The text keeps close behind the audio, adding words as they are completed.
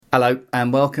Hello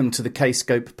and welcome to the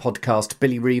Kscope podcast.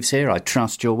 Billy Reeves here. I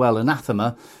trust you're well.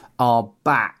 Anathema are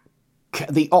back.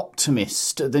 The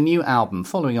Optimist, the new album,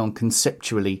 following on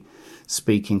conceptually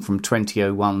speaking from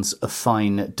 2001's A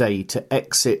Fine Day to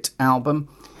Exit album.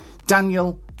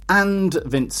 Daniel and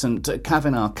Vincent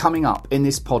Kavanagh coming up in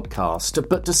this podcast.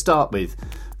 But to start with,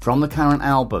 from the current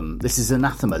album, this is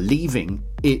Anathema, Leaving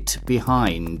It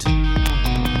Behind.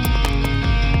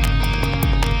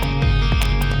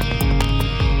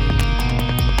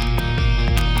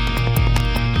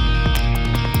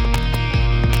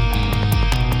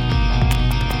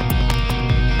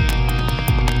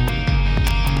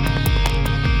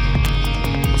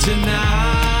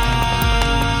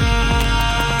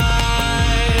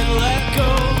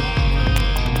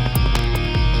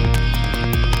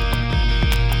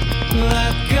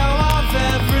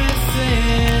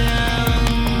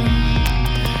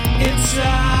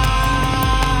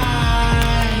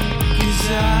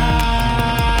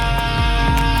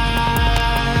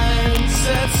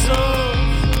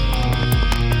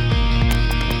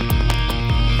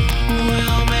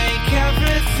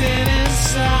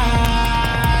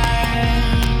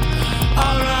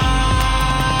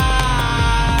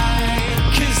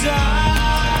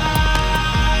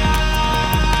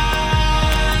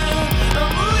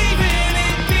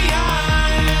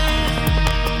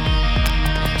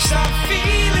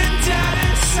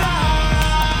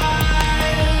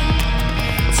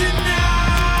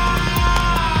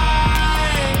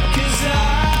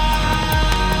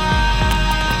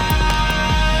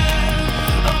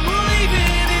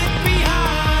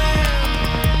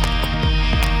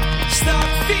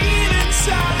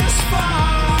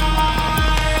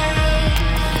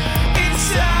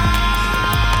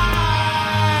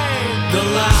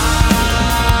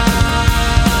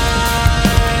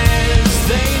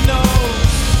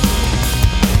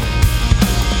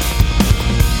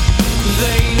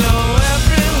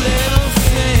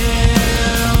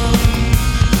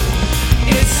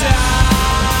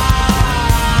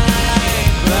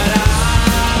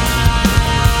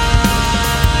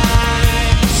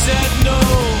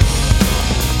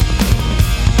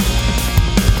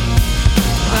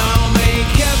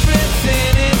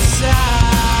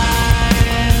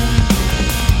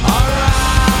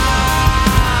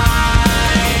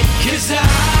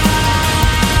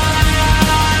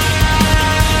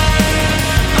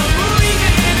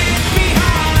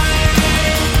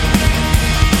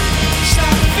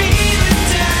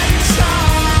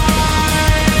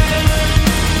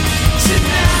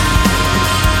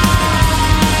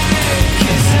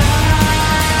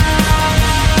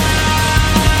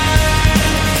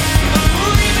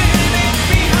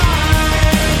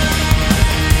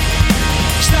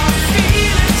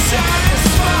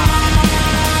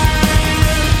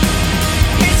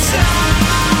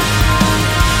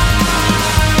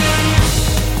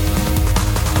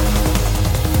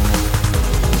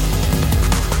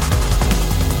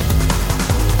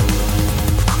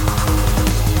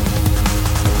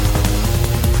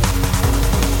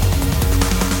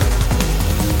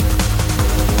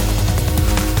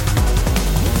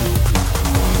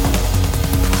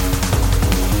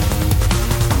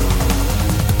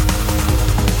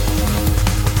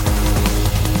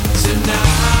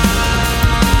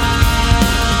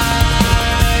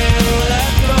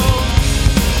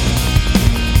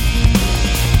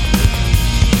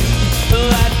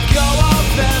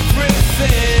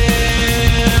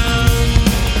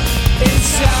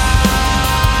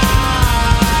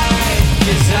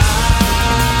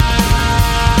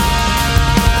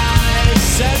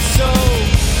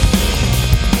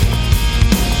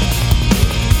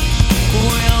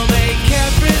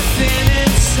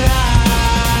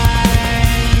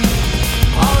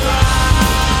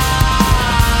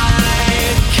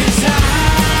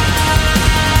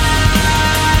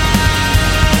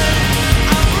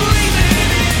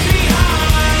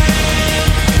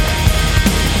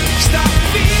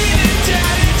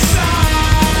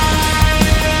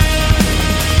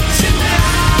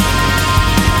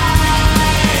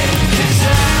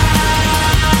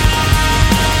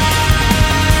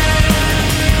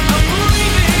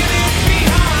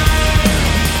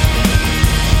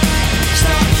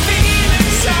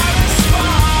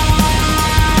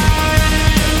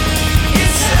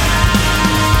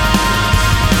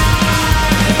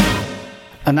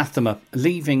 Anathema,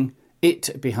 Leaving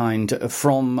It Behind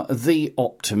from The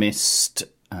Optimist.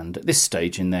 And at this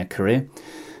stage in their career,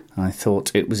 I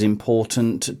thought it was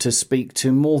important to speak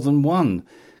to more than one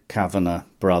Kavanagh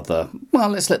brother. Well,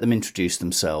 let's let them introduce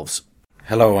themselves.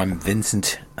 Hello, I'm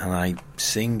Vincent and I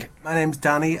sing. My name's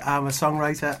Danny. I'm a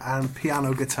songwriter and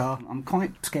piano guitar. I'm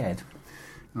quite scared.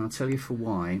 And I'll tell you for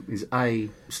why. Is A,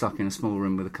 stuck in a small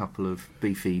room with a couple of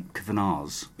beefy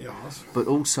cavanars. Yes. But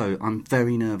also, I'm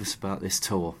very nervous about this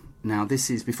tour. Now, this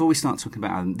is, before we start talking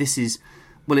about Adam, this is,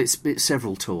 well, it's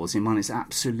several tours. In one, it's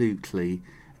absolutely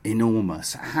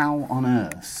enormous. How on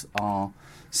earth are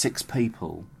 6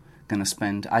 people going to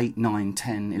spend 8, 9,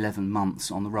 10, 11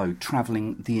 months on the road,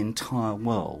 travelling the entire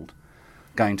world,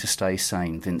 going to stay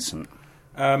sane, Vincent?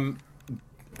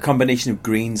 Combination of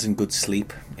greens and good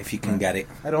sleep, if you can get it.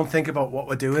 I don't think about what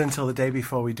we're doing until the day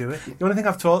before we do it. The only thing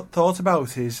I've thought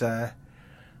about is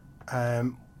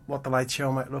what the light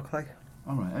show might look like.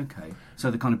 All right, okay.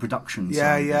 So the kind of production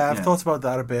Yeah, side. yeah. I've thought about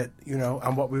that a bit,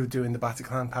 and what we would do in the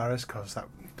Bataclan Paris, because that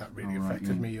really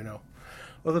affected me,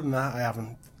 Other than that, I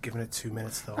haven't given it 2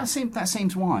 minutes thought. That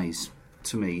seems wise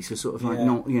to me, to sort of like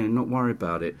not worry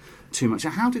about it too much.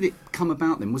 How did it come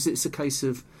about then? Was it a case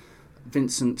of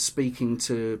Vincent speaking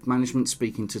to management,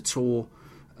 speaking to tour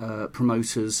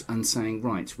promoters and saying,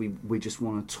 right, we just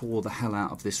want to tour the hell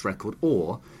out of this record?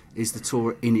 Or is the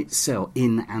tour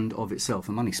in and of itself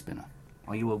a money spinner?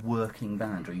 Are you a working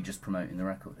band, or are you just promoting the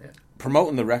record here?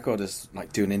 Promoting the record is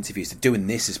like doing interviews. Doing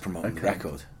this is promoting the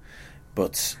record.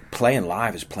 But playing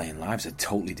live is a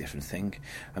totally different thing.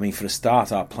 I mean, for a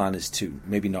start, our plan is to,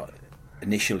 maybe not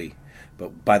initially,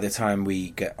 but by the time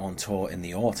we get on tour in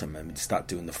the autumn and start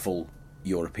doing the full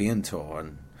European tour,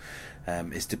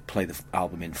 and is to play the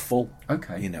album in full.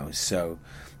 Okay. So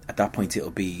at that point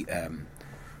it'll be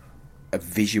a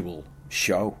visual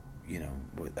show,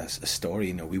 a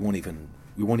story. We won't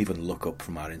even look up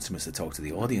from our instruments to talk to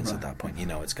the audience at that point.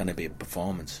 It's going to be a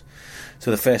performance. So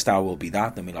the first hour will be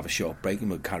that, then we'll have a short break and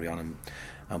we'll carry on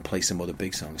and play some other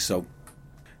big songs. So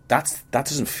that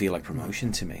doesn't feel like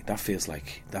promotion to me. That feels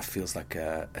like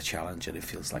a challenge, and it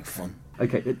feels like fun.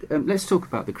 Okay, let's talk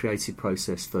about the creative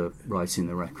process for writing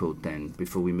the record then,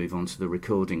 before we move on to the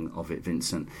recording of it,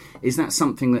 Vincent. Is that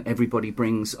something that everybody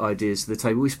brings ideas to the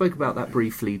table? We spoke about that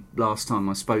briefly last time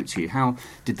I spoke to you. How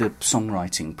did the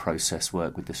songwriting process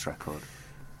work with this record?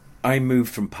 I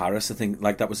moved from Paris. I think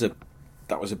that was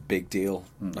a big deal.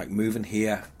 Like moving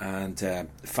here, and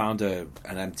found an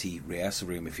empty rehearsal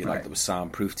room, if you like, that was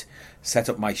soundproofed. Set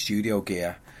up my studio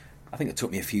gear. I think it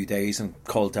took me a few days, and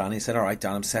called Danny and said, all right,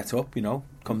 Dan, I'm set up,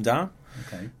 come down.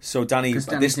 Okay. So Danny... Because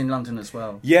Danny's in London as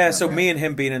well. Yeah, so me and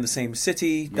him being in the same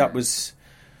city, that was...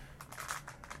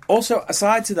 Also,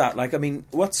 aside to that,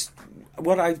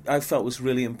 what I felt was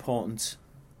really important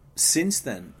since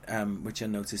then, which I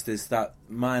noticed, is that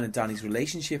mine and Danny's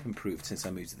relationship improved since I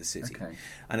moved to the city. Okay.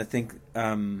 And I think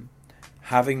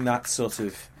having that sort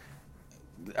of...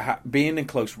 being in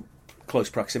close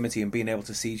proximity and being able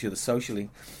to see each other socially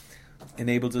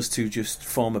enabled us to just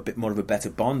form a bit more of a better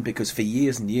bond, because for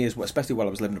years and years, especially while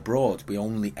I was living abroad, we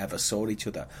only ever saw each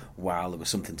other while there was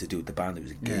something to do with the band. It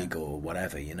was a gig or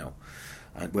whatever,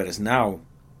 And whereas now,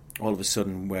 all of a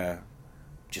sudden, we're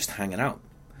just hanging out.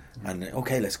 And,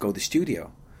 okay, let's go to the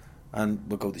studio. And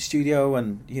we'll go to the studio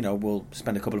and, we'll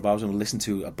spend a couple of hours and we'll listen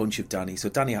to a bunch of Danny. So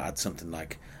Danny had something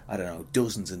like, I don't know,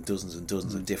 dozens and dozens and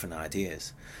dozens of different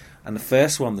ideas. And the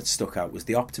first one that stuck out was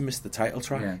The Optimist, the title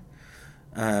track.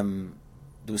 Yeah.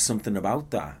 There was something about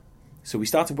that. So we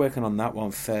started working on that one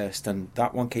first, and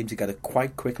that one came together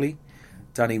quite quickly.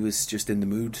 Danny was just in the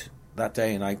mood that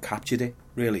day, and I captured it,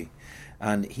 really.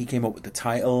 And he came up with the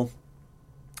title.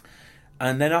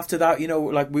 And then after that,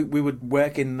 we would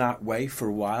work in that way for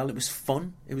a while. It was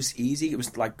fun. It was easy. It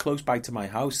was close by to my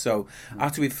house. So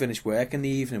after we'd finished work in the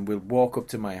evening, we'd walk up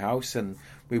to my house and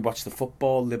we'd watch the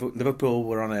football. Liverpool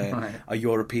were on a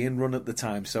European run at the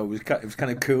time, so it was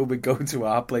kind of cool. We'd go to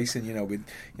our place and we'd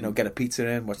get a pizza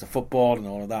in, watch the football and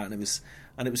all of that, and it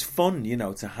was fun,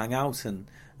 to hang out and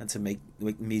to make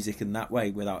music in that way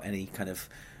without any kind of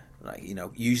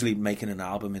usually making an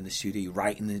album in the studio,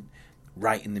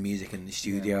 writing the music in the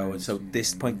studio, and so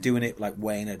this point doing it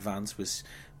way in advance was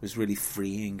really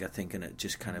freeing, I think, and it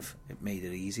just it made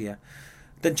it easier.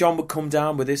 Then John would come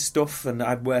down with his stuff and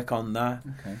I'd work on that.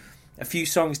 Okay. A few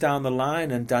songs down the line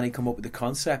and Danny come up with the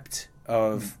concept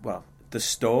of the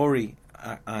story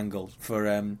angle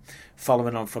for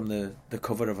following on from the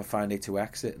cover of A Fine Day to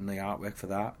Exit and the artwork for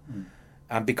that.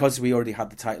 And because we already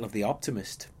had the title of The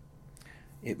Optimist,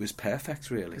 it was perfect,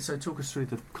 really. So talk us through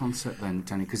the concept then,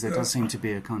 Danny, because there does seem to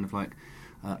be a kind of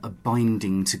a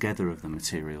binding together of the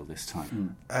material this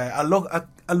time. I looked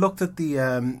at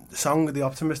the song The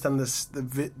Optimist and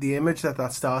the image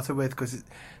that started with, because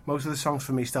most of the songs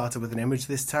for me started with an image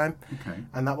this time. Okay.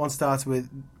 And that one started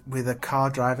with a car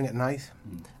driving at night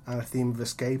and a theme of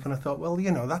escape, and I thought,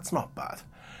 that's not bad.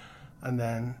 And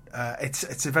then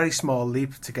it's a very small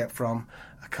leap to get from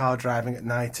a car driving at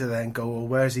night to then go, well,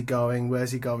 where's he going?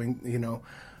 Where's he going? You know,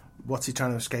 what's he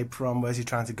trying to escape from? Where's he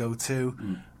trying to go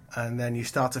to? And then you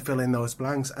start to fill in those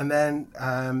blanks. And then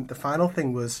the final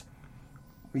thing was,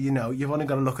 you know, you've only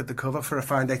got to look at the cover for A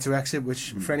Fine Day to Exit,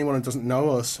 which for anyone who doesn't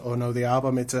know us or know the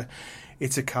album, it's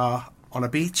a car on a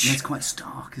beach. Yeah, it's quite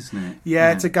stark, isn't it?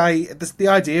 Yeah, it's a guy. The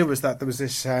idea was that there was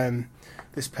this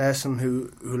this person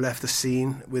who left the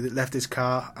scene left his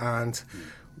car and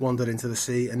wandered into the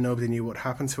sea, and nobody knew what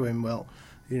happened to him. Well,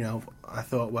 you know, I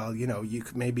thought, well, you know, you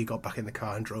could maybe got back in the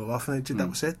car and drove off, and that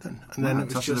was it then. And then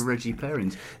it was just the Reggie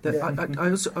Perrins.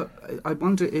 I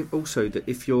wonder if also that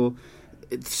if you're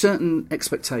certain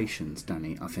expectations,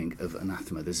 Danny, I think of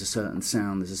Anathema. There's a certain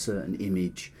sound, there's a certain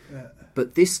image. Yeah.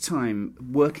 But this time,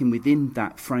 working within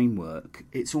that framework,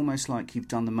 it's almost like you've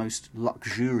done the most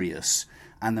luxurious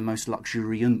and the most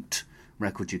luxuriant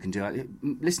record you can do. I've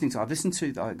listened to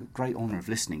I got a great honour of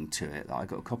listening to it. I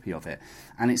got a copy of it,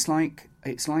 and it's like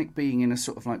being in a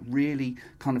sort of like really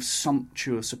kind of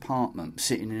sumptuous apartment,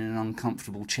 sitting in an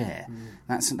uncomfortable chair.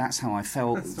 That's how I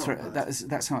felt.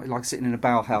 That's how like sitting in a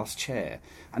Bauhaus chair,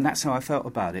 and that's how I felt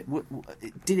about it.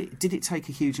 Did it take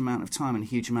a huge amount of time and a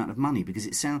huge amount of money? Because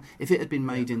if it had been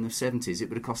made in the 70s, it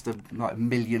would have cost like £1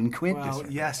 million. Well,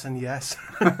 yes and yes,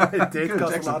 it did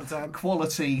cost a lot of time.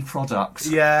 Quality products.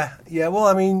 Yeah. Well,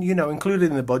 I mean, you know, included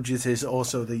in the budget is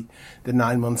also the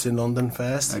 9 months in London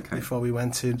first before we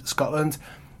went to Scotland,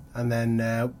 and then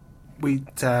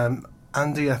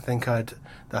Andy, I think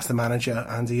that's the manager.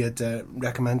 Andy had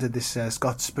recommended this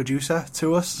Scots producer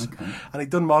to us, and he'd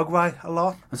done Mogwai a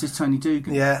lot. Was this Tony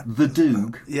Dugan? Yeah, the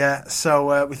Doog. Yeah,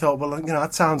 so we thought, well, you know,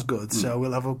 that sounds good. So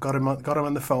we'll got him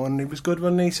on the phone, and he was good,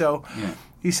 wasn't he? So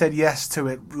he said yes to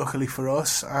it. Luckily for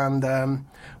us, and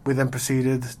we then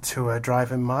proceeded to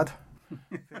drive him mad.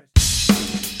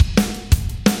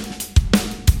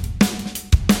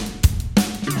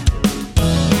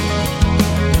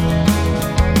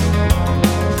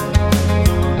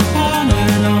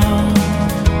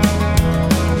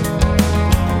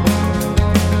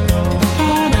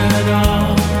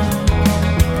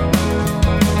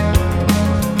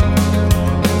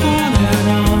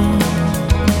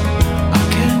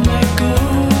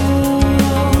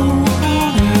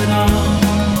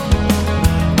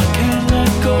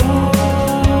 Go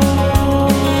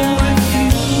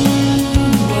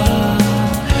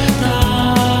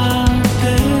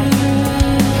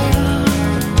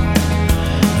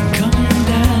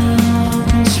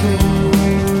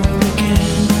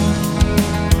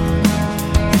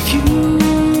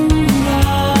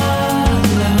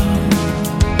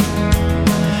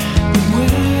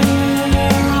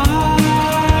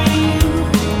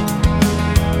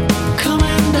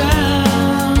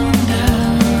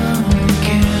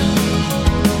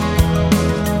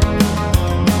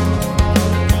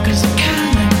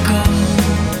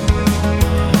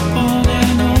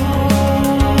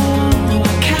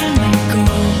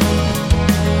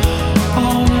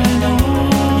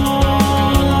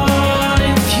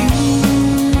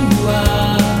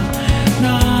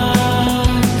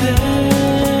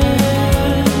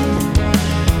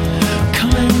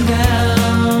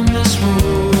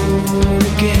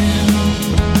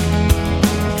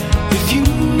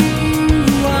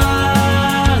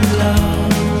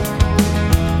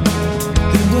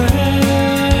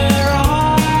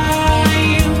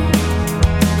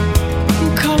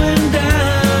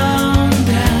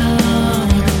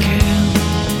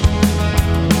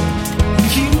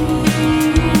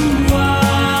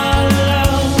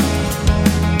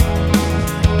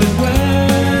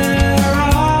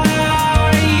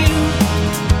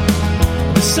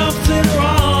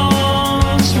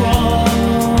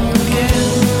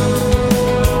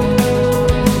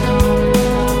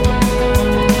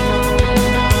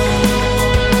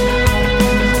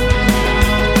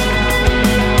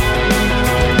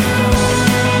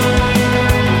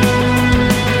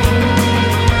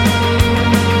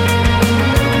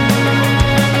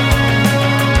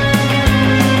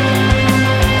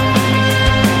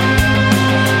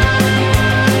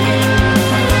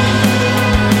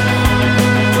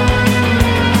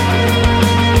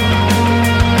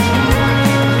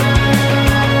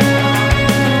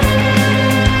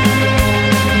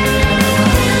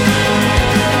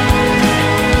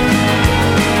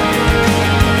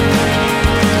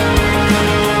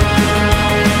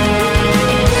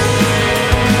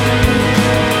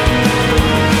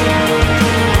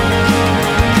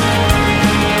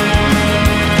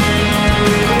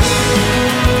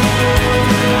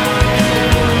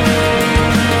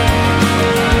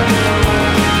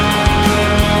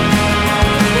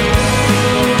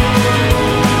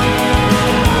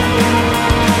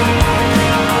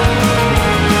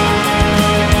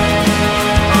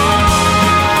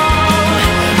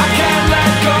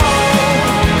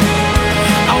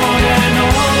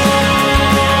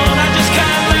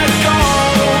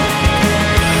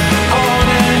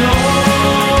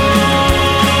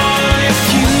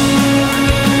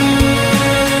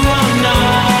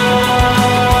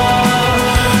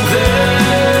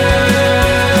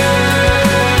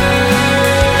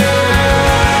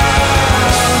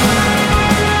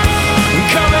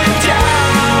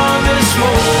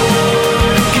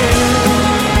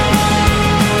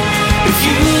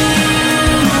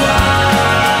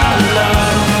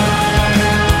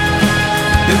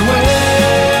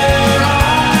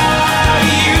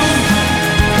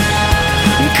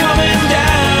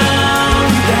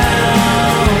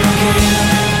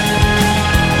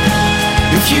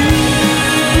if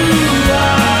you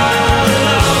are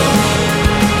alone,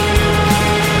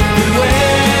 then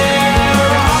where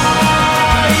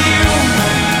are you?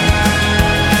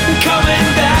 Coming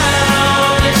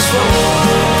down this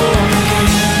road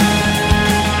again.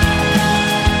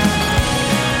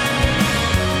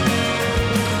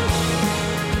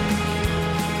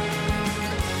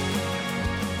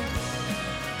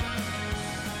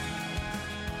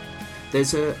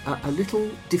 There's a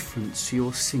little difference to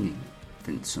your singing,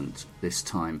 Vincent, this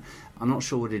time. I'm not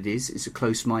sure what it is. It's a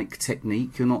close mic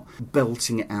technique. You're not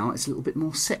belting it out. It's a little bit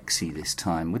more sexy this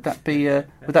time. Would that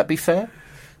be fair?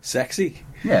 Sexy?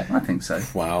 Yeah, I think so.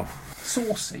 Wow.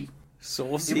 Saucy.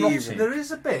 Saucy. There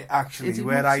is a bit actually Is it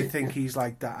where not- I think he's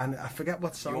like that, and I forget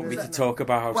what song. You want me is to it talk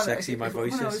about how Well, sexy my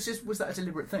voice no, is? was that a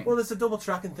deliberate thing? Well, there's a double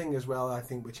tracking thing as well. I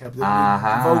think which helps. The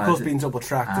Is vocals it- being double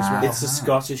tracked as well. It's the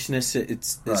Scottishness.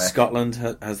 It's Right. Scotland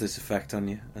has this effect on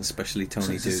you, especially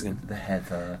Tony So it's Dugan. the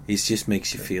heather. He just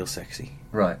makes you feel sexy.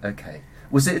 Right, okay.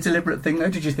 Was it a deliberate thing, though?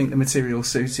 Did you think the material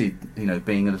suited,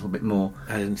 being a little bit more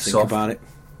I didn't think soft? about it.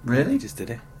 Really? I just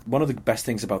did it. One of the best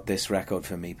things about this record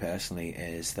for me personally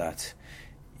is that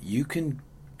you can,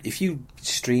 if you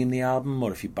stream the album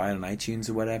or if you buy it on iTunes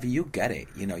or whatever, you'll get it.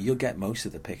 You'll get most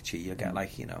of the picture. You'll get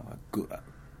a good.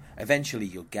 Eventually,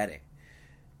 you'll get it.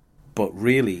 But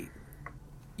really,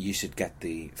 you should get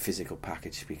the physical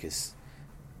package because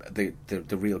the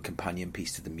real companion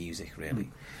piece to the music, really.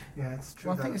 Yeah, it's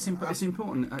true. Well, I think it's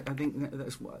important. I think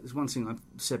that's one thing I've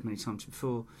said many times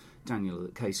before, Daniel,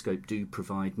 that Kscope do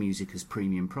provide music as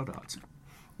premium product.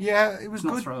 Yeah, it was It's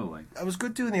not good. throwaway. It was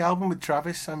good doing the album with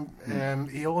Travis, and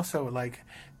he also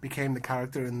became the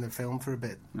character in the film for a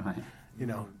bit. Right.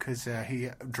 Because he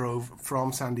drove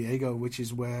from San Diego, which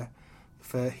is where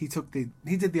he did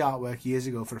the artwork years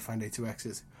ago for the Find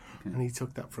A2X's, and he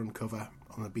took that front cover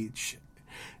on the beach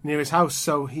near his house.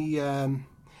 So he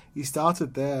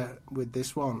started there with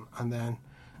this one, and then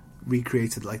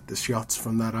recreated the shots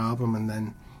from that album, and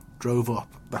then drove up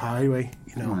the highway.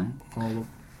 Right. All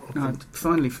up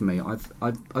Finally, for me,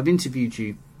 I've interviewed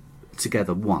you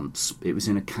together once. It was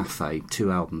in a cafe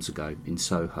 2 albums ago in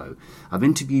Soho. I've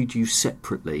interviewed you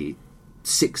separately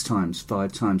 6 times,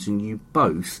 5 times, and you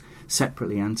both,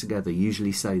 separately and together,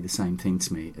 usually say the same thing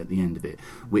to me at the end of it,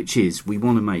 which is, we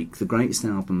want to make the greatest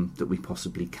album that we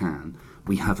possibly can.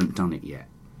 We haven't done it yet,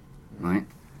 right?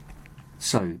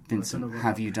 So, Vincent,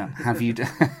 have you done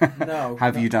No.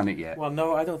 have you done it yet? Well,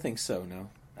 no, I don't think so. No,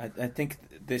 I think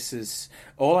this is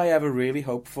all I ever really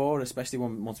hope for, especially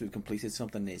once we've completed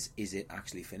something. Is it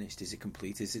actually finished? Is it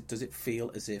complete? Does it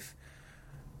feel as if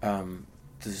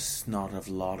there's not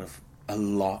a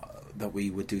lot that we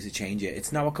would do to change it?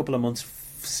 It's now a couple of months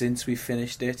since we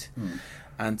finished it,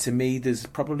 and to me, there's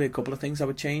probably a couple of things I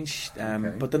would change,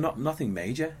 but they're nothing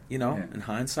major, in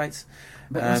hindsight.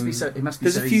 But it must be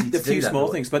There's so a easy few to do that, small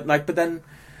though. things, but then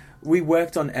we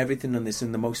worked on everything on this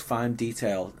in the most fine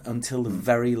detail until the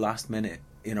very last minute,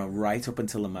 right up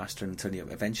until the master, until you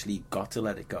eventually got to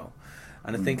let it go.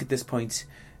 And I think at this point,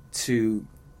 to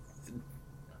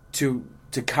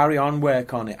carry on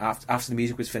work on it after the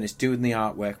music was finished, doing the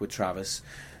artwork with Travis,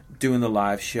 doing the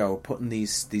live show, putting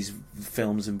these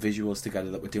films and visuals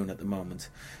together that we're doing at the moment,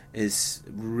 is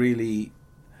really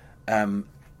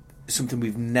something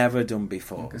we've never done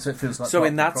before. Okay, so it feels like so part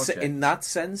in of the that project. in that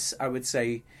sense, I would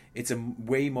say it's a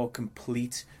way more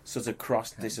complete sort of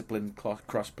cross-discipline,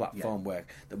 cross-platform work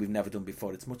that we've never done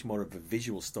before. It's much more of a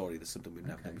visual story than something we've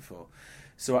never done before.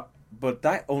 So, but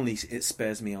that only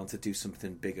spurs me on to do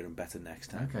something bigger and better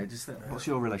next time. Okay, what's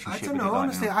your relationship I don't with know, it right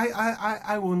honestly. now?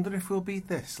 I wonder if we'll beat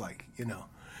this,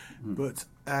 But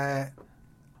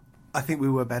I think we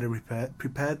were better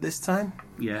prepared this time.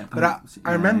 Yeah, But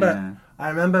I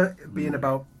remember being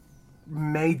about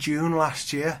May, June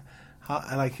last year,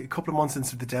 a couple of months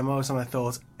into the demos, and I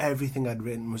thought everything I'd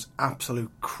written was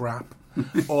absolute crap.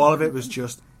 All of it was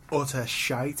just utter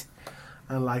shite.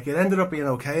 And it ended up being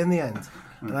okay in the end.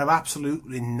 And I've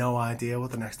absolutely no idea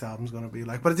what the next album's going to be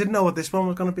like. But I didn't know what this one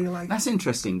was going to be like. That's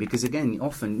interesting because, again,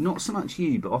 often, not so much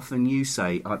you, but often you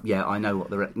say, I know what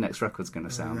the next record's going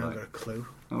to sound I like. haven't got a clue.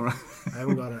 All right. I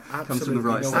haven't got an Come to the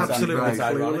right side. absolutely What's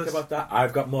ironic clueless. about that?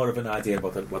 I've got more of an idea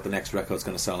about what the next record's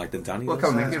going to sound like than Danny Well, does.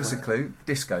 come on, then, give us a clue.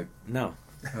 Disco. No.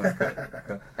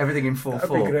 Everything in That'd be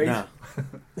 4/4. great. No.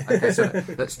 Okay, so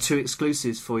that's 2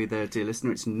 exclusives for you there, dear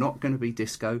listener. It's not going to be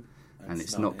disco. And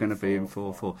it's not going to be in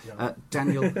 4/4.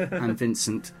 Daniel and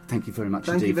Vincent, thank you very much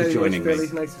Thank you indeed very for joining much, me.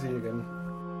 Billy. Nice to see you again.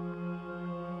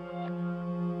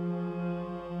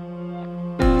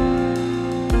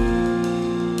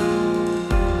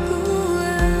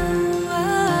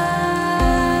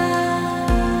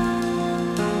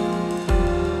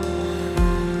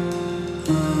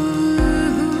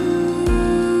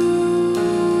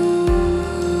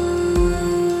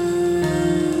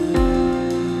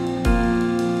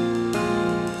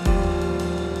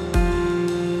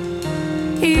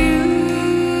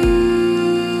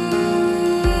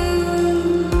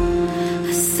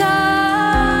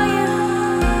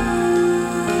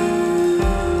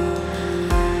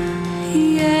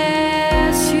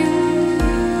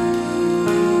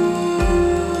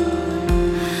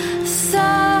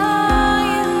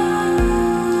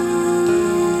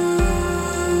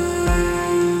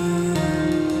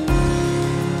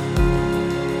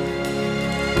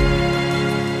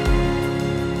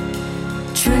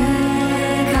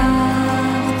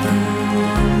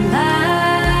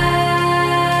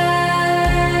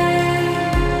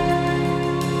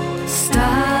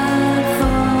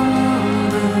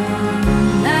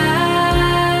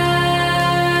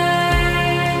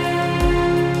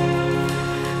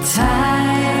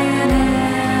 Tired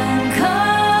and confused,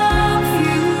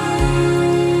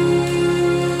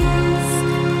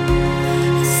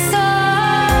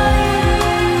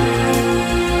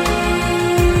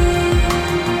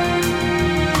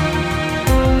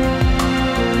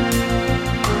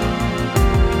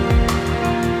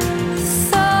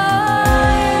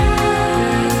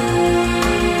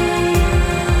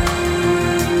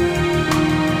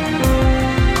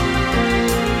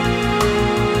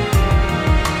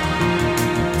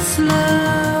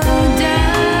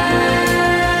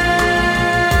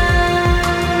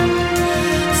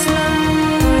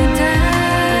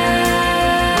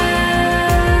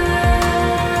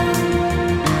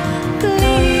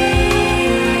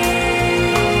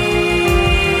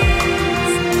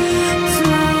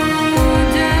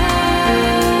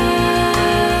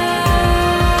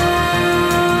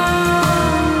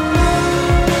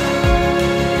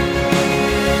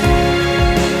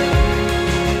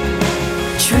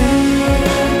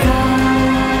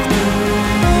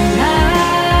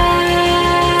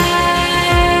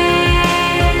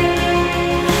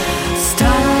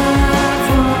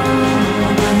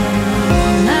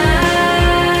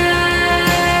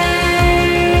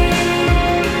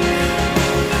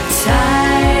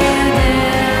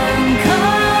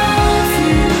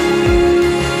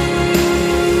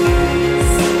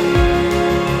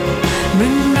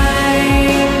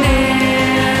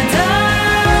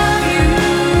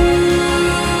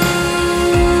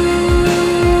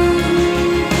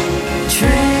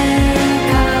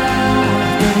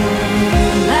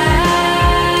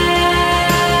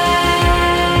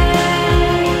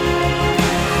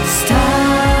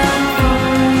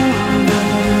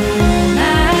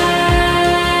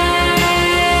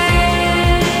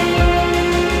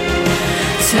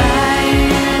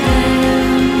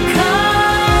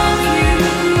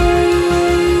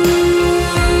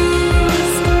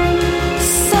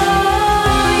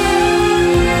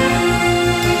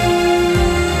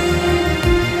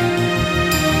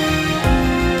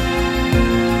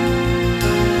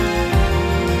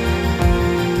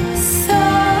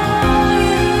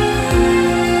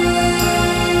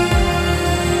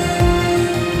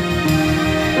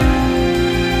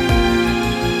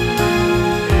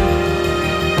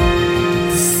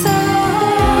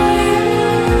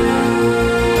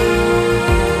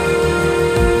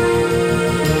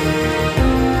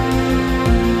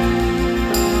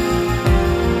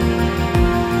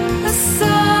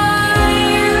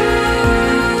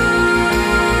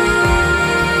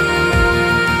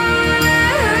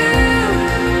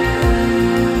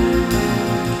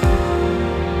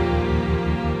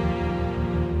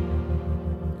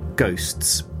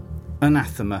 Ghosts,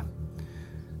 Anathema,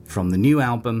 from the new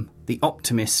album The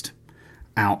Optimist,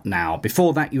 out now.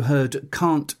 Before that you heard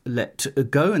Can't Let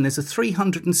Go, and there's a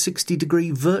 360-degree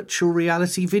virtual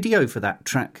reality video for that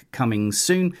track coming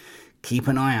soon. Keep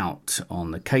an eye out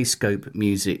on the Kscope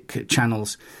music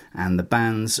channels and the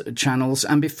band's channels.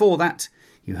 And before that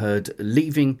you heard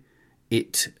Leaving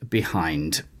It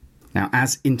Behind. Now,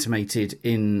 as intimated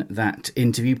in that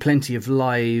interview, plenty of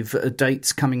live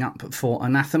dates coming up for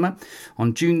Anathema.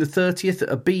 On June the 30th,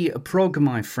 a Be Prog,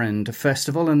 My Friend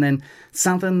festival, and then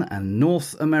Southern and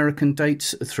North American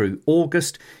dates through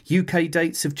August. UK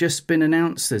dates have just been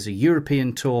announced. There's a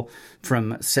European tour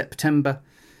from September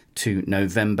to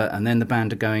November, and then the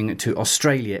band are going to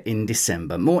Australia in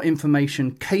December. More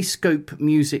information,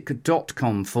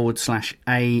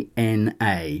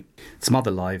 kscopemusic.com/ANA. Some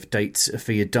other live dates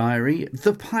for your diary.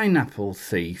 The Pineapple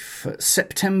Thief,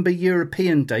 September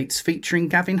European dates featuring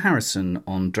Gavin Harrison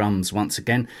on drums once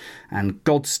again, and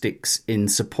Godsticks in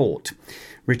support.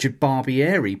 Richard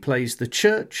Barbieri plays the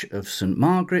Church of St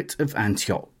Margaret of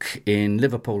Antioch in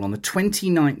Liverpool on the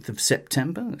 29th of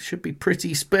September. It should be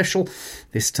pretty special.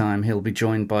 This time he'll be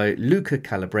joined by Luca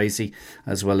Calabresi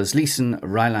as well as Leeson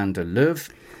Rylander-Löw.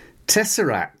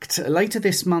 Tesseract, later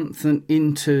this month and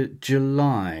into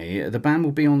July. The band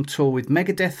will be on tour with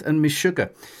Megadeth and Meshuggah,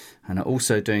 and are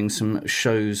also doing some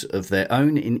shows of their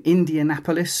own in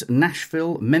Indianapolis,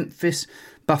 Nashville, Memphis,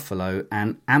 Buffalo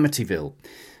and Amityville.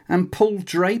 And Paul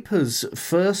Draper's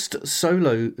first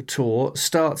solo tour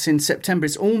starts in September.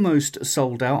 It's almost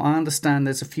sold out. I understand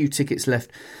there's a few tickets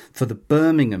left for the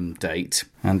Birmingham date.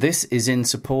 And this is in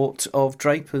support of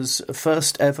Draper's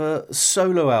first ever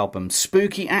solo album,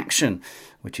 Spooky Action,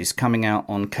 which is coming out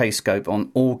on Kscope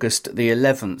on August the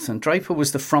 11th. And Draper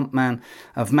was the frontman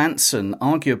of Manson,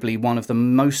 arguably one of the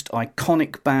most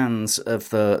iconic bands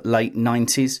of the late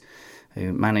 90s.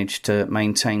 who managed to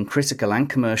maintain critical and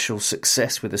commercial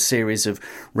success with a series of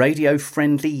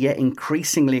radio-friendly yet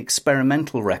increasingly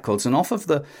experimental records. And off of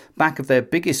the back of their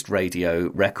biggest radio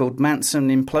record, Manson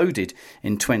imploded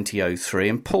in 2003,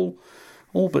 and Paul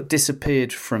all but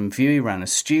disappeared from view. He ran a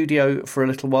studio for a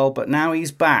little while, but now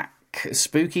he's back.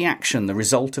 Spooky Action, the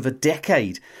result of a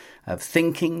decade of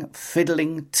thinking,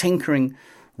 fiddling, tinkering,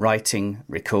 writing,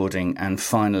 recording, and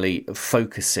finally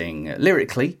focusing.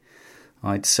 Lyrically,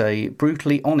 I'd say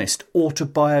brutally honest,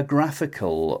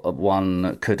 autobiographical,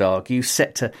 one could argue,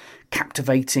 set to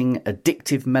captivating,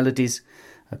 addictive melodies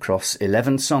across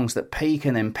 11 songs that peak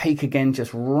and then peak again,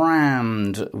 just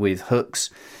rammed with hooks,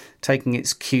 taking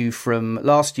its cue from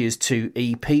last year's 2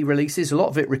 EP releases, a lot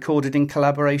of it recorded in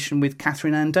collaboration with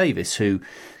Catherine Ann Davis, who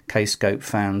Kscope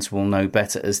fans will know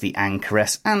better as the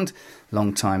Anchoress, and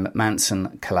longtime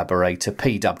Manson collaborator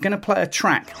P-Dub. Going to play a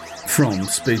track from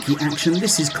Spooky Action.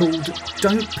 This is called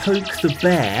Don't Poke the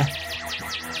Bear.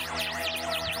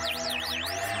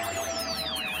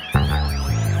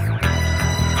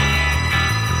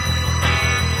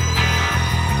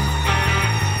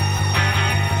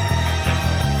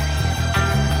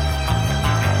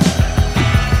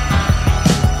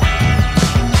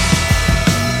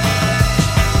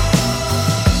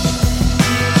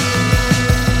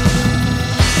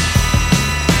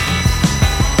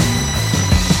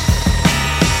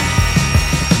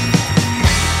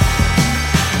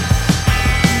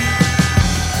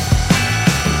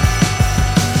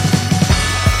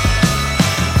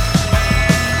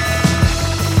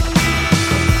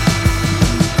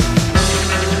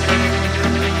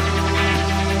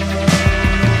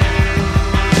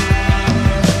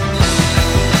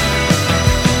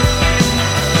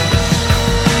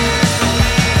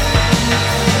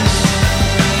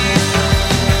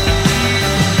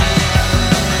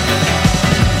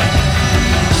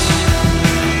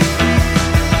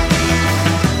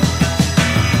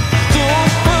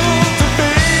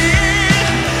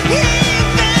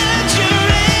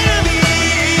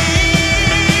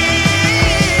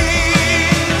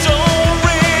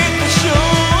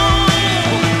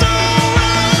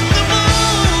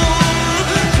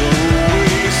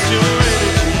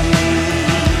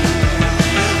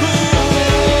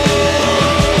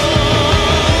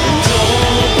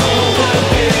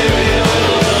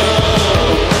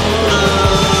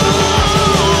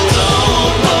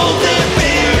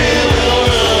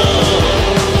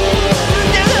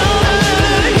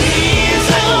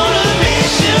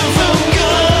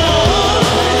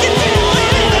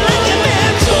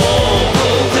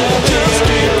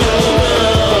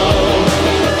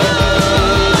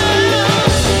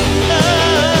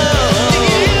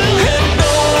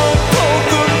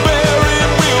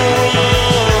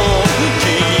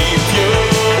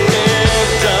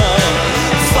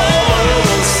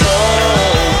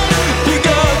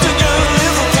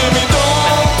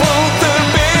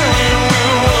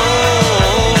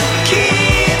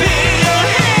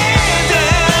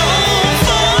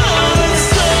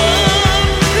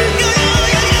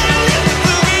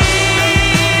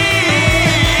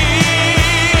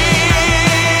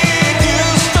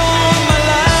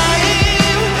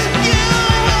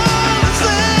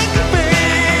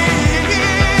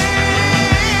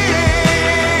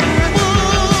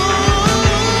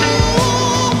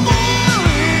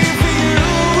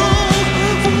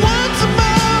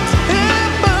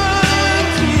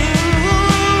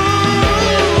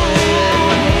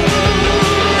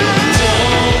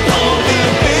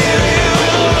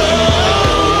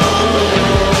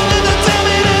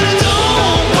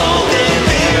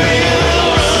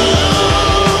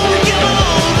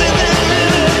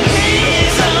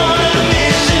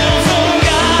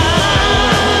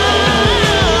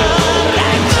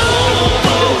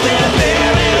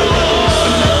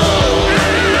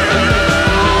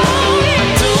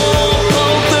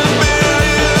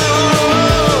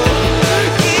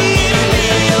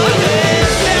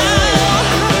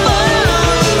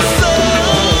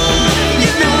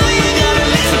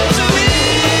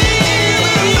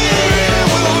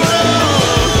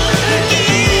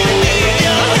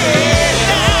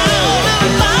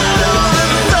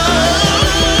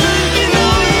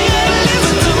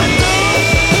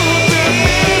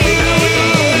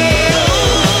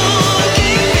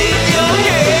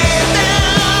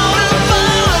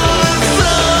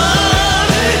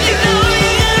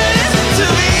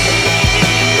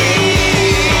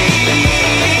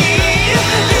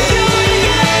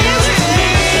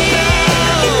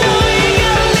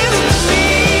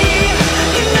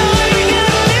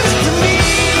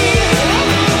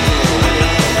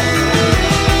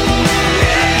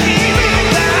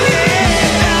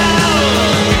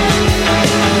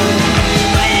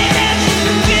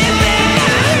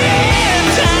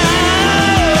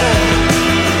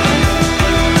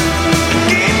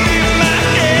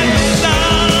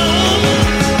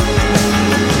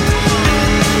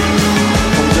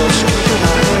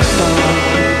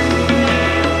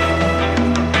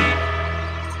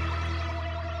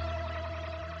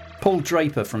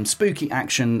 Draper from Spooky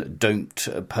Action, Don't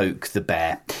Poke the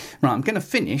Bear. Right, I'm going to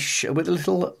finish with a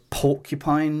little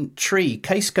Porcupine Tree.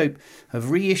 Kscope have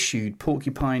reissued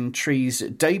Porcupine Tree's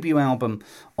debut album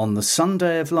On the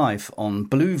Sunday of Life on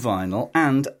blue vinyl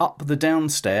and Up the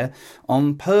Downstair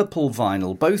on purple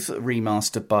vinyl, both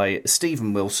remastered by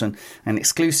Stephen Wilson and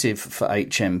exclusive for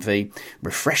HMV.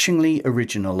 Refreshingly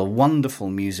original, a wonderful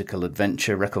musical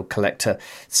adventure, Record Collector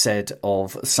said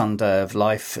of Sunday of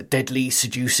Life. Deadly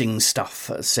seducing stuff,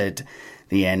 said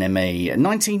the NME.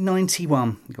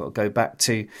 1991, you've got to go back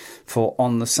to for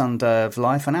On the Sunday of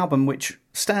Life, an album which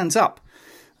stands up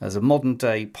as a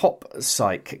modern-day pop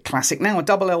psych classic. Now a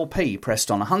double LP pressed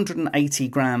on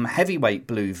 180-gram heavyweight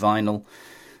blue vinyl.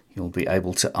 You'll be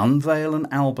able to unveil an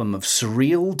album of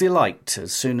surreal delight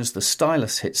as soon as the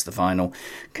stylus hits the vinyl,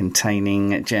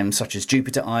 containing gems such as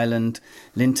Jupiter Island,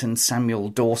 Linton Samuel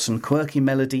Dawson, quirky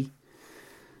melody,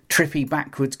 trippy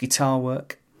backwards guitar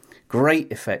work,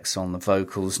 great effects on the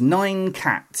vocals. 9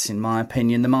 Cats, in my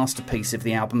opinion, the masterpiece of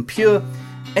the album. Pure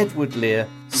Edward Lear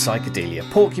psychedelia.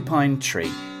 Porcupine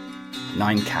Tree.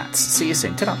 9 Cats. See you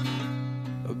soon. Ta-da.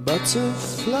 A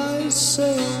butterfly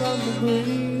sail on the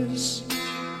breeze,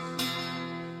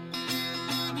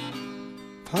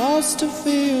 past a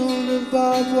field of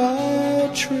barbed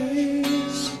wire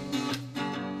trees,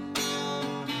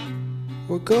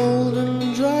 where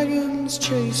golden dragons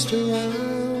chased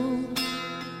around.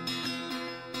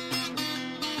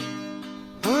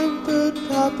 Hampered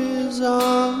poppies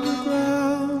on the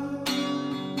ground,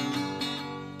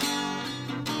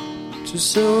 two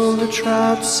silver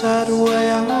traps sat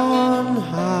way on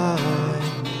high,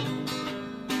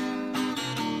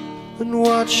 and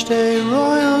watched a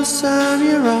royal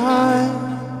samurai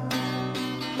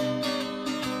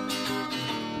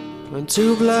plant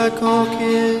 2 black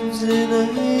orchids in a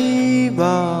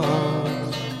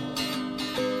vase,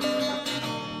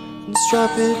 and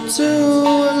strap it to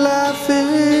a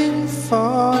laughing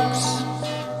fox.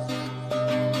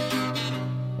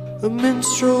 A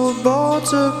minstrel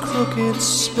bought a crooked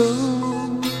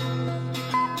spoon,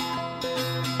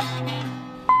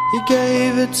 he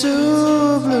gave it to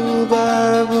a blue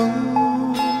baboon,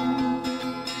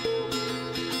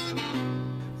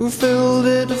 who filled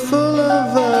it full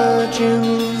of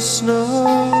virgin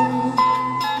snow,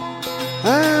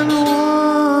 and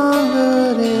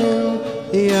wandered in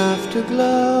the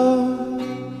afterglow.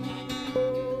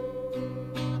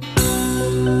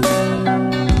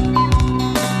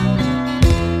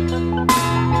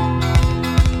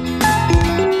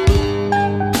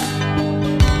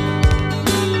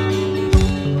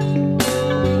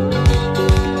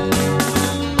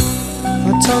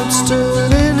 Toad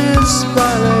stood in his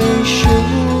ballet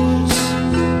shoes,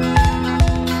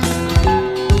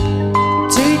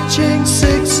 teaching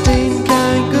 16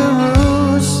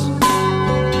 kangaroos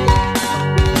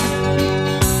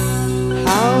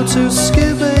how to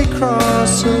skip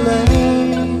across a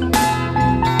lane.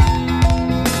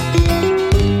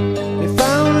 They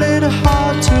found it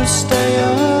hard to stay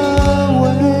awake.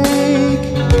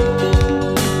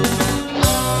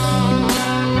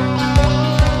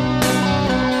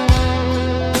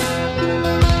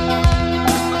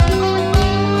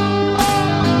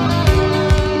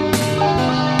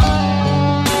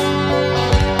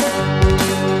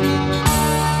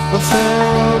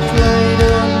 Pharaoh played a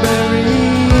merry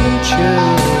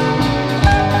tune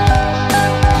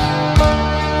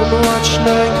and watched 9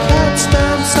 cats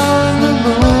dance on the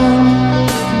moon.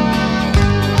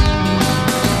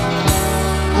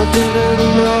 I didn't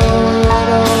know what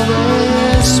all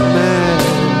this meant,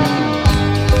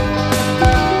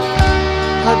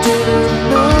 I didn't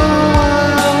know